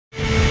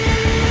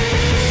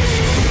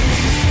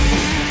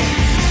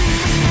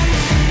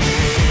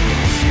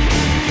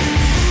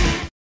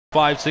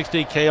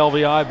560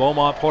 KLVI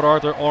Beaumont Port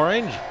Arthur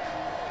Orange.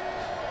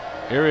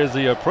 Here is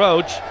the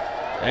approach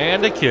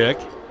and the kick.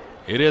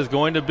 It is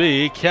going to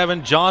be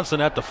Kevin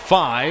Johnson at the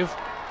 5,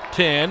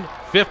 10,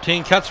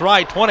 15, cuts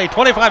right, 20,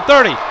 25,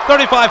 30,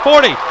 35,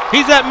 40.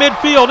 He's at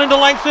midfield into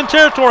LANGSTON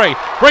territory.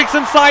 Breaks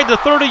inside the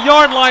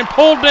 30-yard line,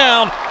 pulled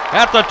down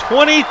at the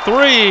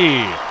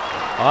 23.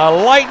 A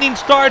lightning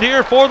start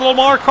here for the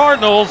Lamar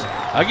Cardinals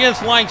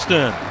against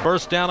LANGSTON.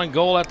 First down and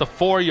goal at the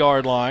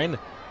 4-yard line.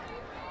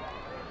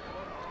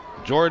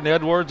 Jordan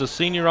Edwards, a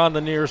senior on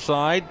the near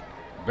side.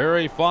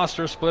 Barry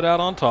Foster split out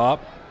on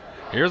top.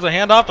 Here's a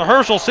handoff to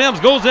Herschel. Sims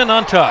goes in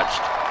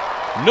untouched.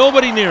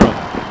 Nobody near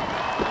him.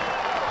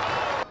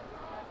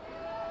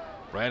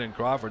 Brandon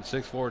Crawford,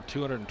 6'4",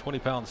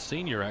 220-pound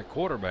senior at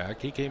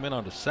quarterback. He came in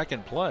on the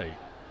second play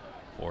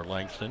for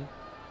LANGSTON.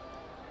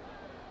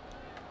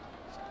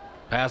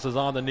 Passes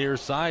on the near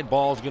side.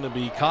 Ball's going to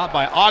be caught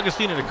by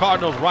Augustine, and the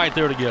Cardinals right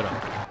there to get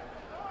him.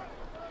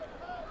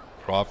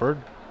 Crawford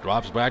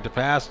drops back to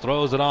pass,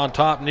 throws it on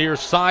top near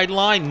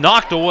sideline,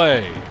 knocked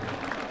away.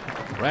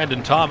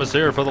 Brandon Thomas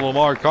here for the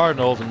Lamar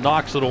Cardinals and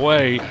knocks it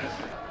away.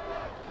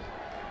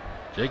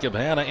 Jacob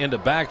Hanna into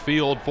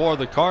backfield for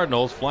the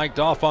Cardinals, flanked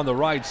off on the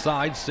right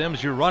side.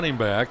 Sims, your running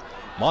back.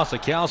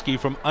 Mosikowski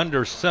from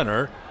under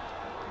center.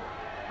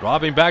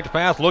 Dropping back to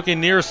pass, looking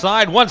near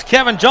side. Once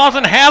Kevin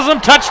Johnson has him,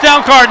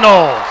 touchdown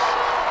Cardinals.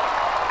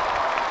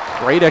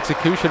 Great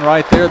execution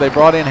right there. They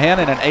brought in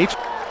Hanna and H.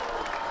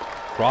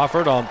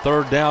 Crawford on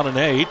 3rd down and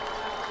 8.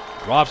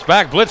 Drops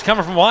back, blitz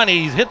coming from one.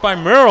 He's hit by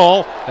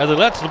Merrill as he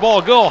lets the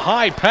ball go.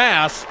 High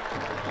pass.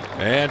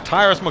 And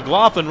Tyrus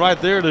McLaughlin right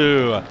there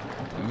to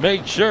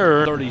make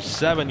sure.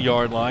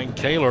 37-yard line.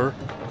 Kaler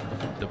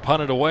to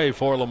punt it away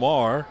for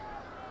Lamar.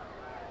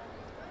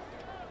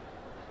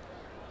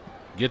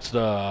 Gets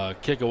the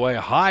kick away,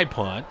 a high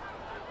punt.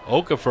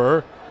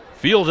 Okafor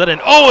fields it, and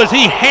oh, is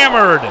he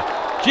hammered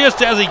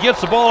just as he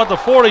gets the ball at the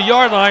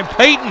 40-yard line.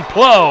 Peyton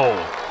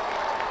Plow.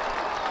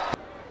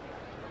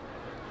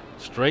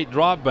 Straight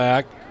drop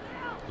back,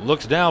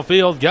 looks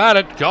downfield, got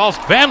it, calls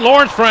Van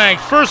Lawrence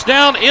Franks. First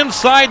down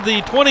inside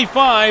the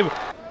 25.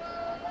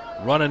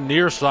 Running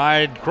near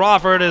side,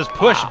 Crawford is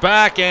pushed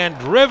back and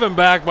driven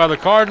back by the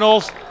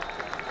Cardinals.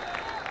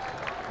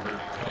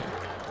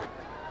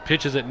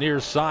 Pitches it near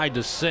side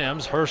to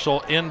Sims.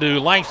 Herschel into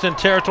LANGSTON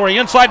territory,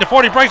 inside the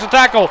 40, breaks the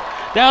tackle,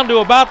 down to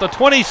about the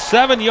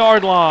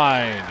 27-yard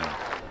line.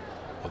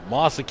 With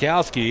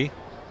Mosikowski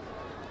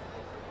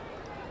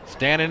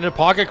standing in the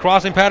pocket,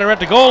 crossing pattern at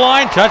the goal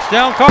line.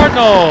 Touchdown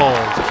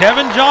Cardinals.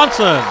 Kevin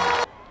Johnson.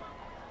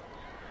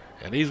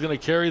 And he's going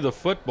to carry the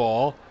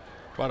football.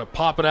 Try to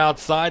pop it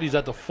outside. He's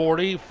at the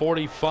 40,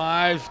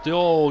 45,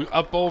 still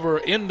up over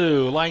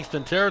into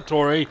LANGSTON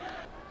territory.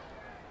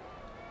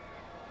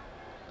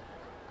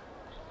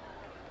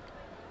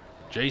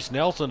 Jace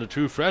Nelson, a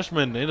true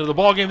freshman, into the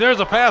ballgame. There's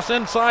a pass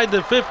inside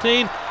the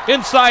 15,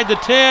 inside the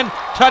 10.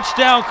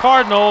 Touchdown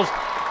Cardinals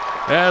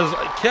as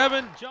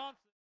Kevin Johnson.